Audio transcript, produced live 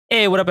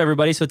Hey, what up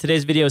everybody? So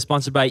today's video is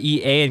sponsored by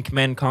EA and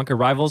Command & Conquer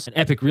Rivals, an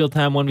epic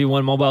real-time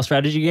 1v1 mobile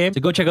strategy game.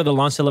 So go check out the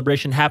launch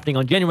celebration happening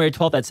on January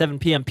 12th at 7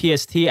 p.m.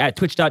 PST at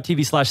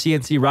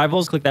twitch.tv/CNC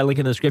Rivals. Click that link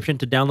in the description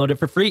to download it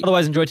for free.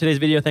 Otherwise, enjoy today's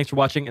video. Thanks for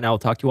watching, and I will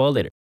talk to you all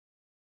later.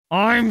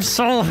 I'm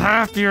so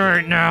happy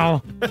right now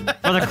for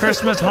the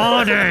Christmas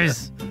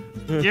holidays.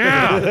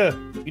 Yeah.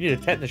 You need a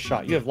tetanus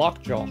shot. You have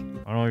lockjaw. I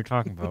don't know what you're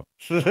talking about.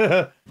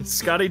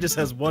 Scotty just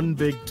has one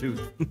big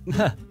tooth.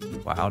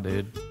 Wow,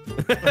 dude.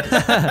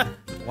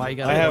 Why you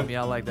gotta help me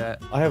out like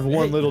that? I have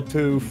one little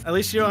tooth. At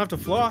least you don't have to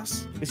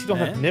floss. At least you don't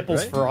have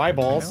nipples right? for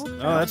eyeballs. Oh,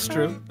 that's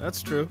true.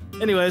 That's true.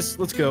 Anyways,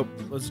 let's go.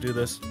 Let's do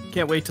this.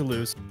 Can't wait to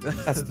lose.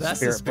 That's the the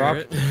spirit,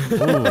 spirit.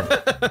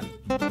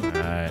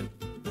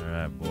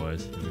 Alright,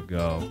 boys. Here we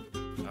go.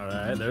 All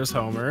right, there's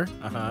Homer.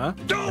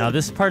 Now,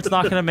 this part's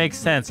not gonna make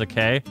sense,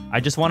 okay? I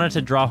just wanted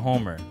to draw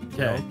Homer.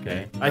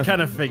 Okay. I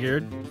kind of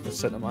figured. Just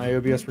setting up my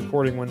OBS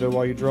recording window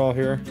while you draw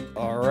here.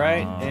 All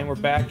right, and we're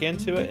back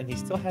into it, and he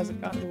still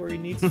hasn't gotten to where he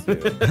needs to.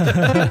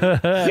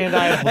 And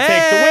I will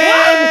take the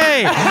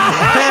win.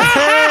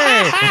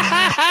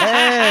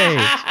 Hey!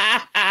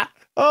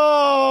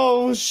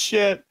 Oh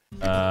shit!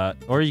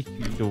 Or you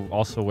could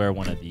also wear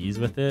one of these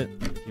with it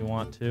if you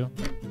want to.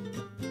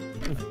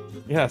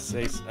 Yes,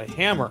 a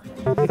hammer.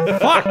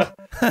 Fuck!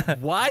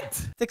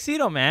 What?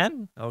 Tuxedo,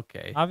 man.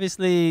 Okay.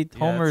 Obviously,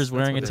 Homer is that's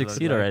wearing a what it looks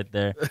tuxedo like. right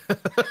there.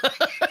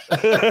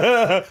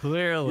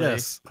 Clearly.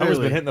 Yes. Homer's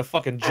Clearly. been hitting the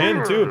fucking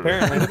gym too,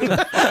 apparently. Look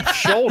at the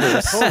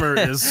shoulders. Homer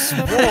is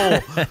swole.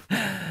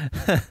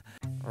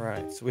 All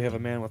right, so we have a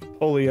man with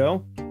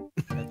polio.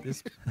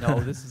 No,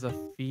 this is a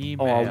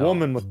female. Oh, a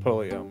woman with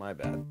polio. My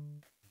bad.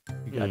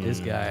 You got this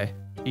guy.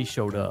 He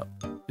showed up.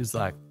 He's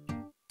like,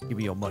 "Give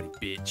me your money,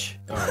 bitch."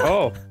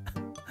 Oh,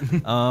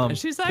 And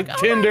she's like, "Oh my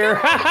Tinder.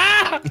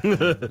 God."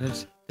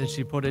 Then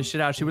she put his shit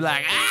out. She was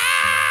like,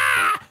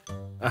 "Ah!"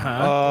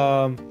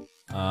 Oh.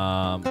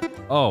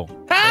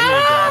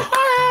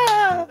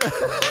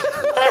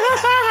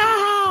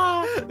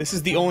 This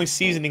is the only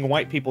seasoning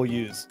white people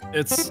use.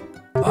 It's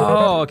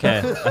Oh, okay.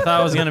 I thought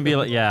it was gonna be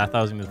like, yeah, I thought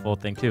it was gonna be the full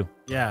thing too.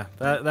 yeah.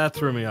 That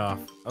threw me off.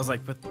 I was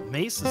like, but the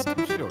mace is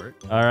too short.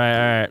 All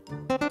right.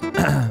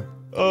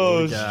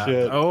 Oh Yeah.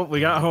 shit! Oh, we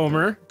got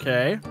Homer.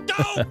 Okay.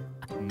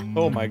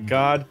 Oh my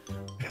god,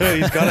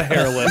 he's got a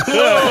hair lip.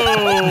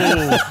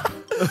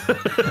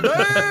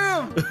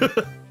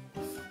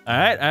 All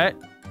right.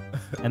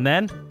 And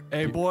then,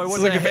 "Hey, boy, It's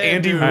what's like that if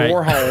Andy hand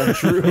Alright. Warhol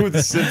drew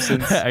The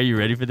Simpsons. are you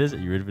ready for this?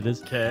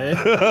 Okay.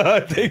 I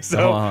think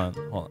so.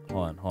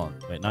 Hold on.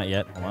 Wait, not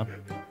yet. Hold on.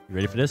 You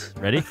ready for this?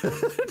 Ready? do?"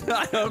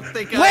 I don't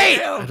think Wait!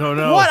 I am. I don't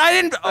know. What? I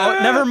didn't. Oh,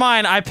 never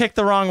mind. I picked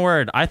the wrong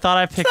word. I thought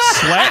I picked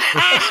sweat.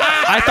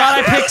 I thought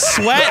I picked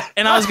sweat,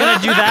 and I was gonna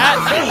do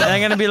that. And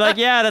I'm gonna be like,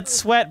 yeah, that's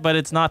sweat, but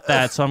it's not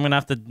that. So I'm gonna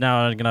have to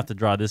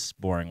draw this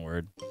boring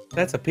word.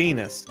 That's a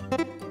penis.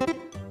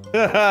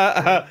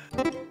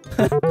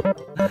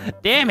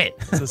 Damn it!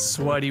 It's a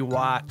sweaty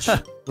watch.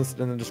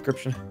 Listen in the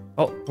description.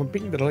 Oh,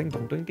 bing ding dong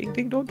ding ding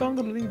ding dong dong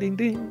ding ding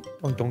ding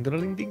dong dong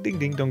ding ding ding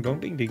ding dong dong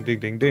ding ding ding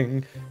ding ding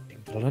ding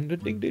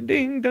ding ding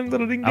ding dong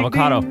dong ding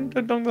Avocado. ding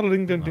dong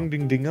ding ding ding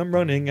ding ding. I'm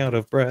running out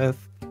of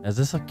breath. Is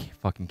this a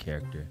fucking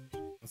character?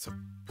 That's a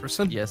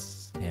person.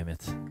 Yes. Damn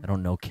it! I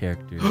don't know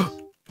characters.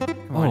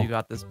 Come on, you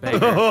got this, baby.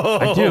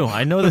 I do.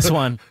 I know this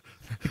one.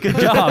 Good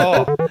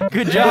job.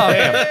 Good job.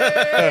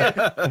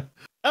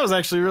 That was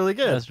actually really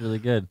good. That's really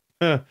good.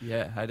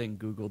 Yeah, I didn't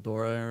Google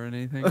Dora or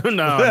anything. No.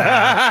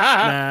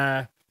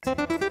 Nah.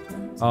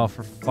 Oh,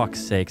 for fuck's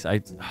sakes! I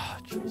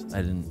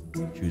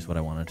didn't choose what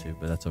I wanted to,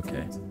 but that's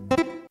okay.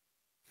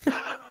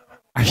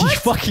 Are you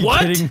fucking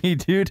kidding me,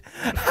 dude?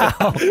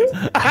 How?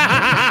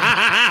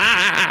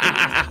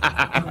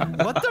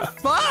 What the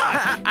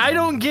fuck? I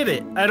don't get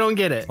it. I don't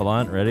get it. Hold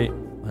on, ready?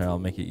 Here, I'll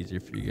make it easier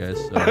for you guys.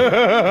 So,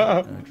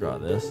 I'm gonna draw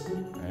this.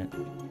 All right,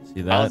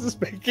 see that? How's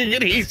this making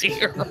it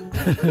easier?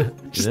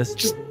 See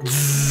this?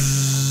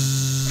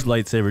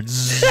 Lightsaber.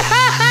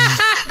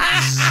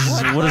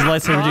 What does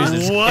lightsaber do?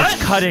 It's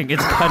cutting.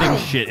 It's cutting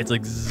shit. It's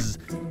like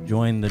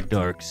join the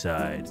dark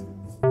side.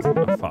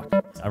 Oh fuck!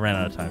 I ran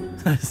out of time.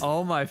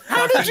 Oh my fucking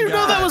How did you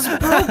know that was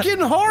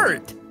Broken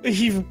Heart?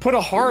 He put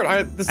a heart.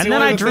 And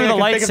then I drew the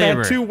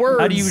lightsaber. Two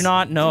words. How do you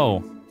not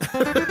know?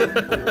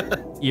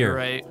 You're Ear.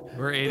 right.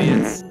 We're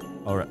idiots.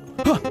 All right.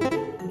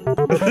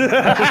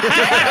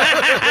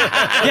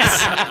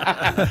 Yes.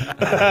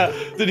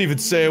 Didn't even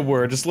say a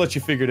word. Just let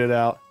you figured it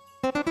out.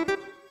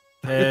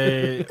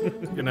 Hey, you're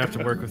gonna have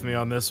to work with me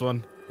on this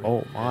one.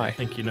 Oh I my.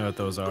 think you know what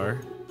those are.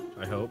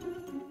 I hope.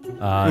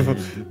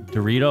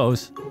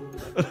 Doritos.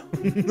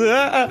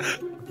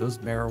 Those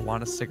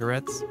marijuana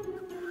cigarettes.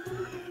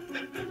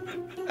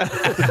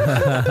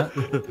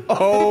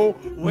 Oh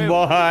my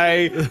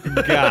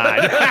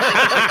god.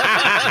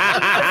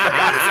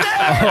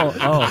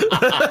 Oh.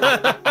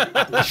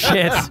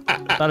 Shit.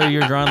 Thought you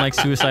were drawing like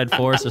Suicide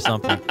Force or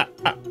something.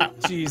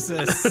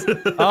 Jesus.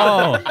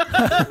 Oh.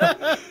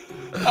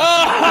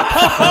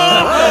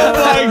 Oh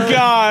my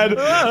god! I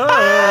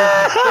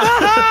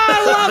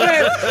love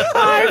it!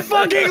 I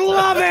fucking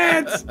love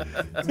it!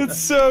 It's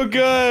so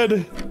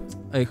good!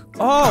 Like,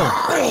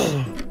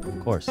 oh! Of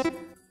course.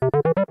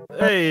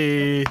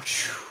 Hey.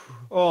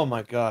 Oh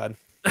my god.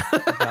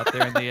 Got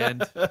there in the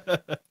end.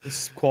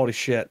 This is quality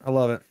shit. I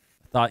love it.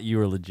 Thought you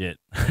were legit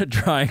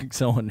drawing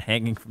someone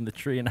hanging from the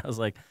tree, and I was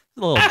like,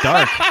 it's a little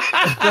dark.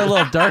 It's a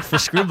little dark for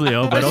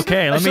Scriblio, but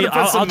okay. I'll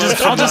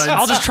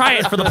just try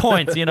it for the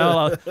points, you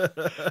know.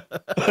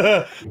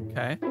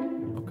 Okay.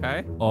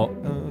 Okay. Oh.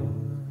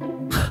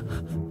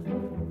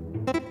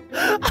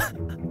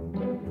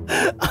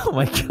 Oh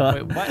my god.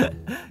 Wait, what?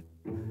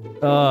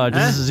 Oh,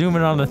 just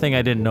zooming on the thing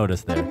I didn't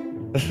notice there.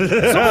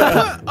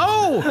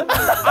 Oh!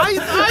 I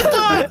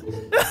thought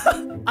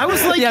I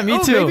was like, Yeah, me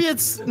oh, too. maybe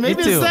it's too.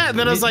 that, and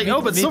then I was like,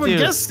 oh, but Me someone too.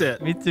 guessed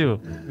it. Me too.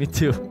 Me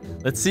too.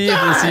 Let's see if the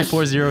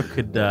C40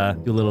 could do a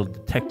little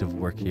detective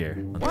work here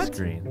on the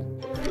screen.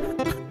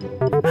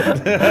 Wait,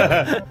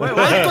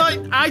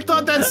 I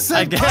thought that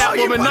said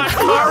Catwoman, not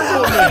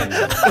Carwoman.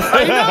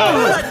 I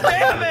know.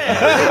 Damn it!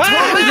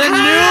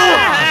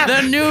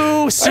 The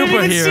new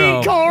superhero. I didn't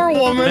even see Car The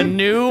Woman.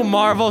 new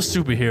Marvel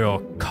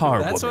superhero,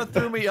 Car That's Woman. what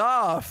threw me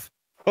off.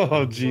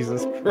 Oh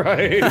Jesus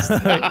Christ.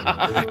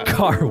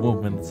 Car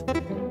Woman's.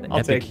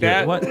 I'll take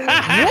that. What? Ow!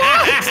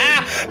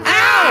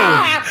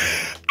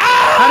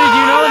 How did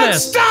you know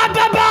this?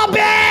 Unstoppable,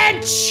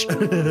 bitch!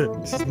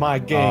 This is my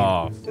game.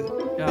 Oh,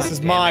 This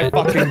is my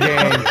fucking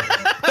game.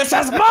 This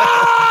is mine!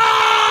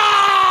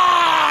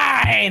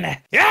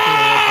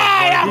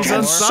 Yeah! You He's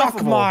can suck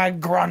unstoppable. my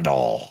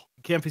grundle.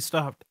 Can't be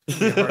stopped.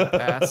 Hard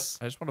pass.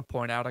 I just want to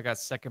point out I got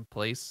second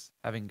place,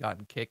 having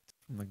gotten kicked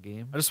from the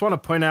game. I just want to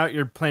point out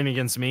you're playing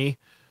against me.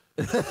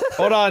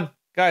 Hold on.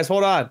 Guys,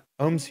 hold on.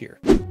 Ohm's here.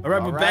 All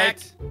right, we're All back.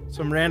 right.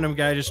 Some random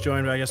guy just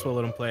joined, but I guess we'll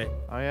let him play.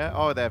 Oh yeah.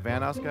 Oh, that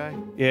Vanoss guy.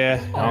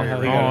 Yeah.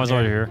 I was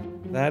already here.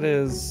 That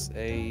is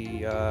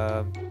a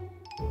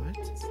What?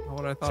 Not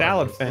what I thought.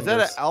 salad Is fenders. that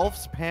an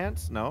elf's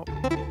pants? No.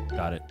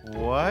 Got it.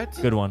 What?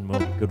 Good one,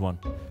 Moon. Good one.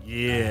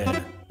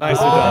 Yeah.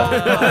 Nicely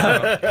done.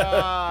 Oh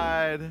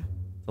God.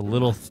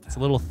 It's a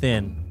little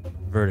thin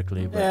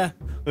vertically, but Yeah.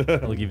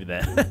 I'll give you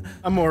that.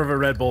 I'm more of a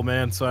Red Bull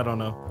man, so I don't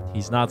know.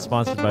 He's not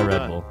sponsored by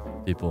Red Bull,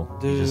 people.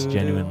 He just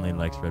genuinely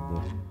likes Red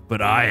Bull.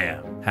 But I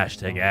am.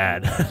 Hashtag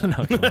ad.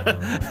 No,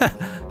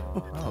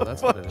 Oh,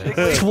 that's what it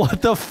is.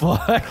 what the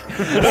fuck?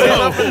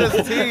 Stand up in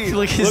his teeth.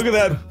 Look, his, Look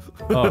at that.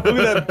 oh, Look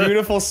at that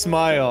beautiful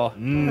smile.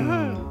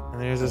 Mm.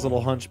 And there's this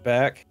little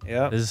hunchback.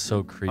 Yep. this is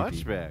so creepy.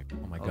 Hunchback.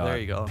 Oh my Oh, god. there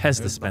you go. Pez There's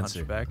the dispenser.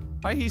 hunchback.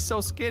 Why he's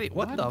so skinny?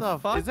 What the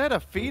fuck? Is that a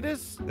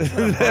fetus?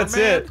 That's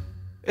merman? it.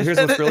 Here's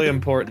what's really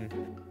important.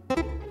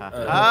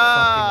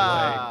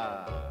 Ah.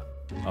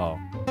 Oh,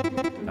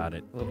 got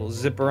it. A little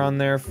zipper on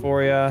there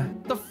for you.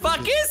 The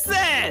fuck is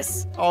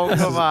this? Oh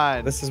come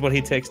on. This is what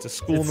he takes to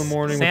school in the It's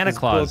morning Santa with his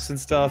Claus. books and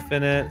stuff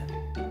in it.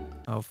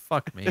 Oh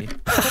fuck me.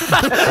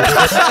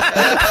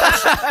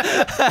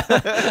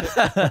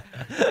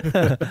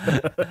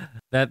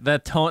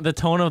 The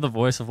tone of the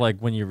voice of like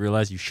when you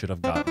realize you should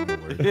have gotten the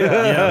word.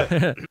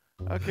 Yeah.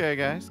 Okay,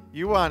 guys.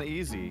 You want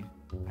easy?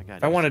 I got.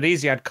 If I wanted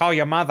easy, I'd call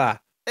your mother.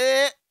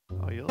 Oh,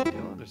 you'll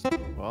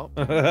understand. Well,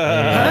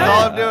 that's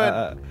all I'm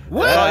doing.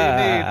 That's all you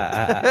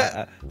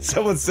need.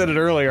 Someone said it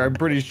earlier, I'm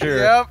pretty sure.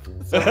 Yep.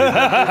 Somebody said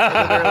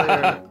it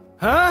earlier.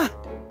 Huh?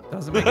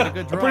 Doesn't make it a good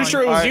I'm drawing. pretty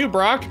sure it was Alright. you,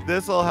 Brock.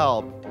 This'll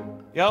help.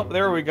 Yep,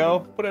 there we go.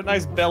 Put a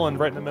nice bellend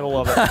right in the middle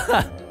of it.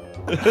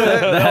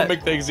 That'll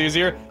make things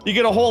easier. You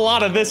get a whole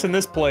lot of this in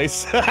this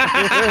place.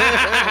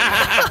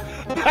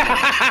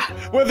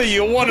 Whether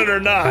you want it or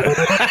not.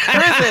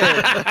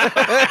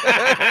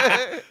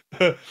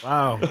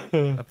 Wow.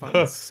 That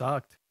fucking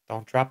sucked.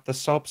 Don't drop the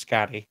soap,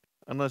 Scotty.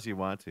 Unless you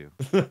want to.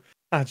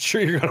 Not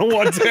sure you're gonna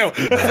want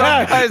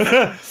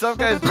to. Some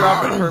guys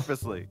drop it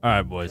purposely. All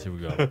right, boys, here we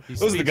go.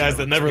 Those are the guys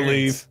that never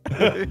leave.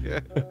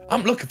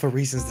 I'm looking for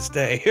reasons to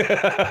stay.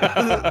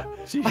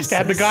 I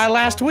stabbed a guy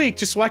last week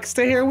just so I could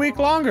stay here a week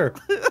longer.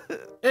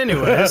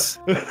 Anyways.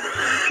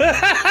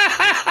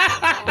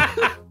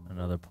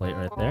 Another plate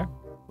right there.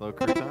 Low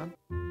crouton.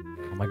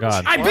 Oh my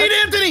god. I beat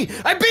Anthony!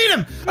 I beat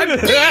him! I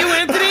beat you,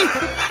 Anthony!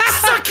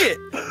 Suck it!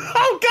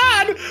 Oh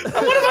God!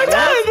 What have I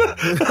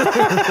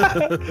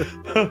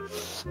done?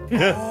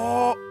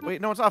 Oh, wait,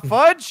 no, it's not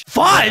fudge.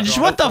 Fudge!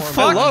 What the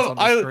fuck? love-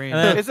 I-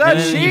 Is that and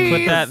then you put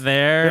cheese? that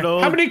there. Good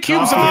old- How many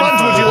cubes of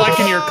fudge would you like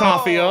in your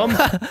coffee,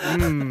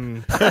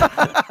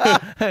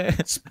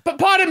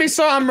 Pardon me,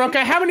 sir,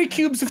 Amruka. How many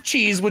cubes of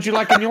cheese would you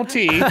like in your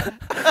tea?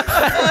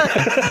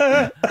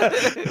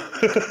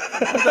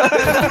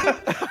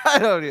 I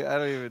don't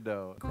even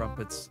know.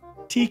 Crumpets.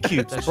 Tea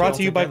cubes, That brought shit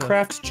to you by altogether.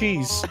 Kraft's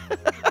Cheese.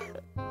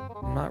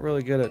 I'm not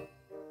really good at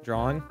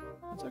drawing.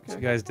 It's So okay. you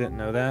guys didn't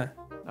know that.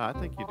 No, I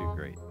think you do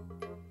great.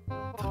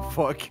 The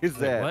fuck is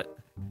Wait, that?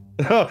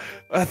 what?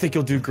 I think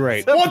you'll do great.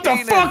 It's a What the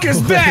penis. fuck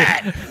is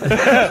that?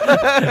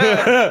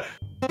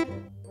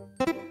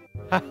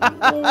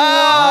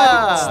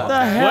 What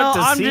the hell?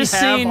 does he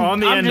have on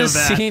the end of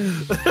that?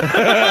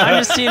 I'm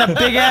just seeing a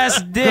big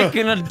ass dick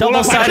and a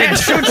double-sided.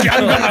 Shoot you!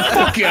 I'm gonna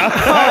fuck you!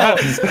 Oh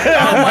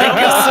my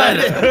god!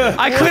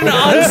 I couldn't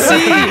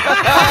unsee.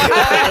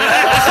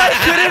 I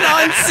couldn't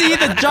unsee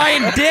the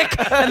giant dick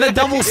and the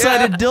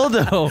double-sided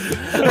dildo.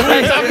 What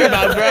are you talking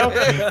about, bro?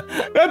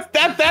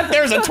 That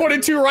there's a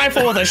 .22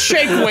 rifle with a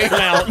shake weight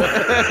mount.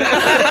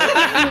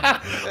 I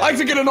like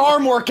to get an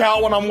arm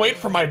workout when I'm waiting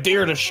for my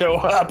deer to show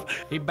up.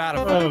 He about a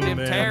fucking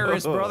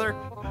terrorist, brother.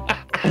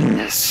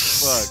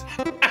 Fuck.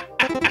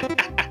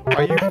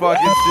 Are you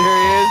fucking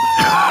serious?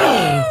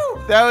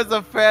 That was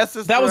the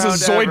fastest. That was a round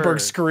Zoidberg ever.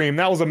 scream.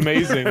 That was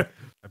amazing. I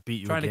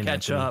beat you Trying to again,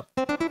 catch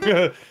Anthony.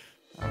 up.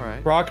 All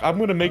right. Brock, I'm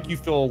gonna make you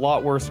feel a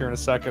lot worse here in a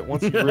second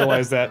once you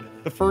realize that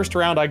the first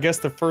round I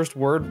guessed the first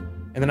word,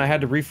 and then I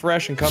had to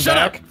refresh and come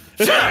back.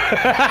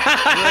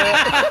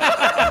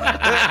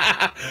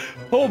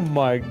 Oh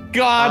my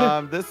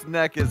god! This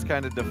neck is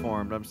kind of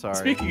deformed. I'm sorry.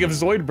 Speaking of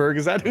Zoidberg,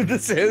 is that who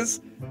this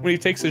is? When he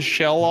takes his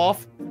shell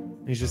off,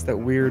 he's just that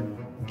weird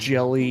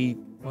jelly.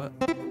 What?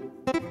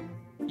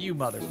 You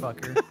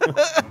motherfucker.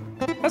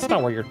 That's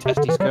not where your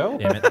testes go.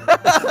 Damn it! When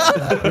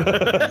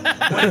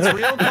it's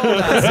real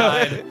cold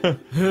outside.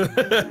 You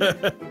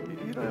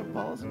don't have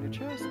balls in your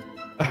chest.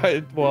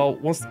 Well,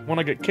 when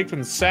I get kicked in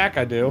the sack,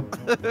 I do.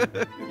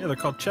 Yeah, they're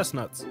called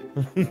chestnuts.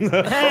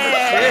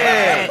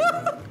 Hey!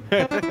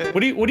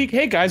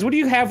 Hey guys, what do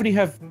you have when you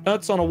have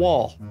nuts on a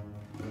wall?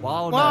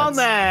 Walnuts.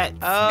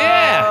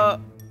 Yeah!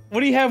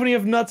 What do you have when you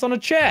have nuts on a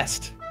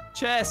chest?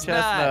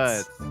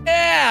 Chestnuts.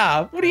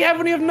 Yeah! What do you have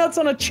when you have nuts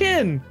on a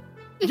chin?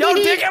 Yo,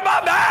 dick in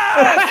my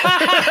mouth!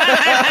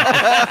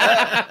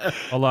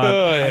 Hold on.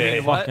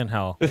 Hey. Fucking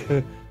hell.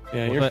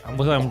 Yeah, I'm you're looking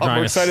like I'm more drawing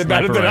a excited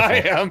about it sniper than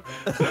rifle.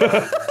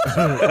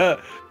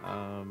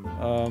 I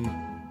am.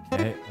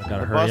 Okay, I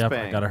gotta The hurry bus up.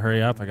 bang. I gotta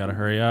hurry up. I gotta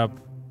hurry up.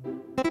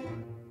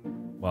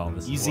 Well,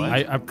 this Easy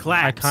is I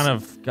claps. kind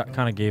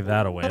of gave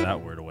that away.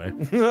 That word away.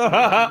 It's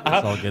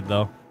I all good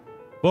though.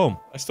 Boom.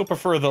 still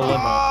prefer the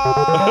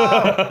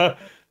limo.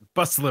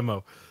 Bus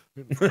limo.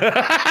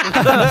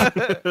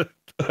 The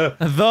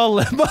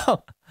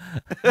limo.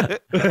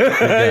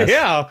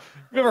 Yeah,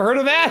 you ever heard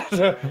of that?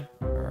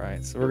 All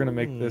right, so we're gonna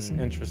make this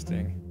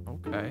interesting.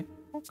 Okay.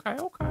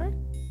 I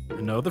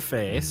know the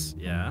face.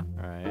 Yeah.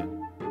 All right.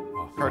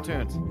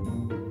 Cartoons.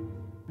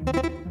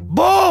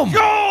 Boom.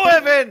 Go,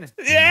 Evan!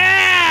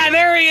 Yeah,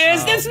 there he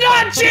is. That's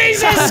not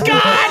Jesus,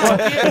 Scott.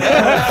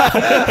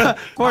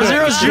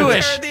 4-0's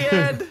Jewish. At the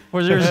end.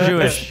 4-0's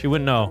Jewish. You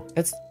wouldn't know.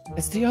 It's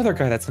the other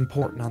guy that's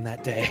important on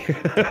that day.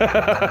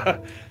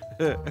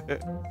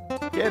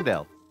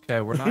 Gandalf.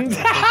 Okay, we're not gonna take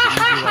the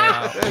easy way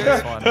out for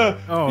this one.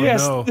 Oh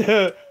Yes, no.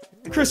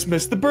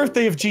 Christmas, the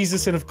birthday of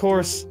Jesus, and of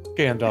course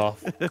Gandalf.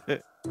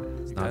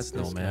 It's not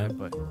snowman.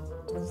 but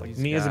It's like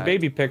me as a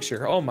baby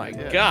picture. Oh my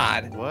Yeah.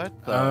 God, What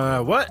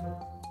the? What?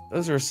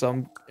 those are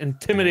some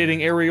intimidating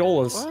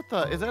areolas. What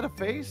the? Is that a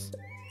face?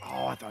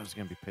 Oh, I thought it was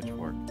gonna be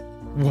Pitchfork.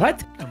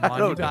 What? come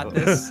on, you got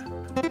know. this.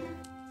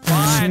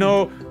 Fine.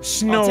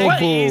 Snow I'll take the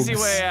boobs. easy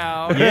way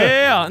out.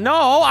 Yeah.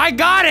 No, I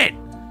got it.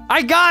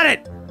 I got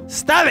it.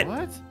 Stop it.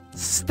 What?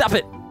 Stop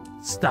it.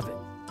 Stop it.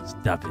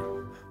 Stop it.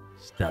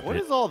 Stop What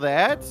it. is all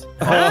that?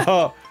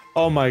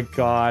 Oh my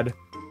God.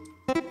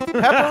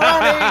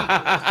 Pepperoni!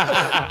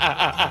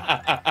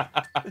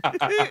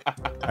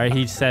 All right,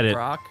 he said it.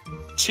 Brock.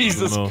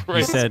 Jesus Mo, he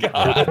Christ, said-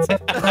 God.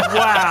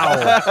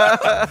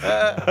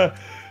 Wow.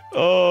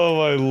 Oh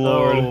my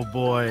Lord. Oh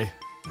boy.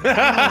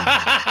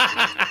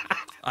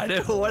 I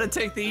didn't want to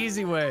take the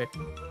easy way.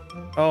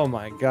 Oh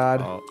my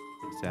God. Oh,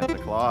 Santa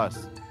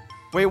Claus.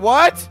 Wait,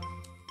 what?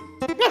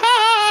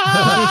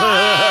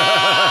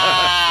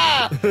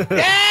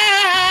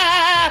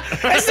 Yeah!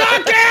 It's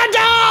not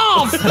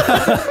Gandalf!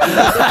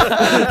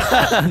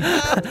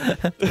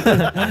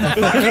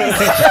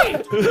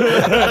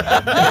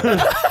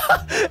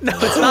 No,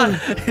 it's not.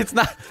 It's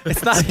not.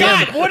 It's not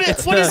Scott, him. what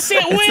is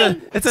it?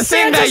 When? It's a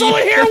thing that Santa's you.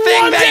 only here the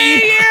thing one that day you.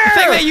 a year! The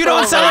thing that you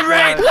don't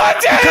celebrate.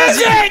 What day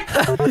is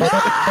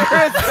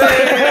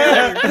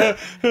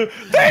it?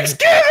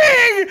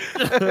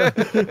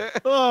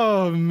 Thanksgiving!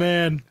 Oh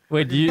man.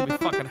 Wait, do you? It'll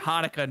be fucking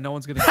Hanukkah. No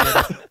one's gonna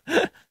get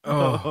it.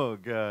 Oh. Oh,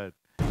 God.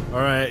 All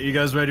right, you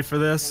guys ready for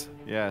this?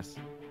 Yes.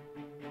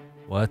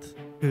 What?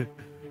 Get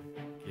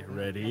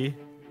ready.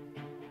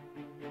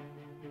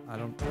 I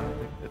don't think.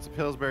 It's a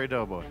Pillsbury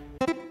Doughboy.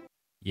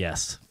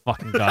 Yes.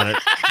 Fucking got it.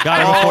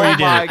 Got it before you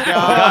did my it.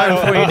 God. Got it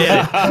before you did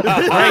it.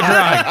 Great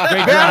drawing.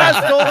 Great Panda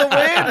drawing. stole the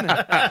win!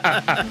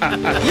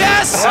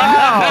 Yes.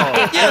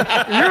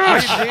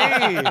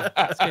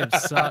 GG. This game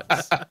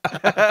sucks.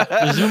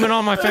 You're zooming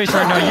on my face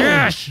right now.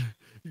 Yes.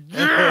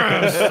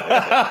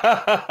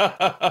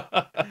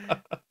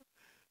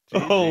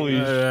 Holy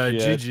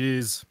shit.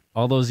 GG's.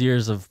 All those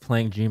years of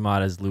playing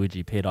Gmod as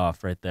Luigi paid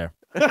off right there.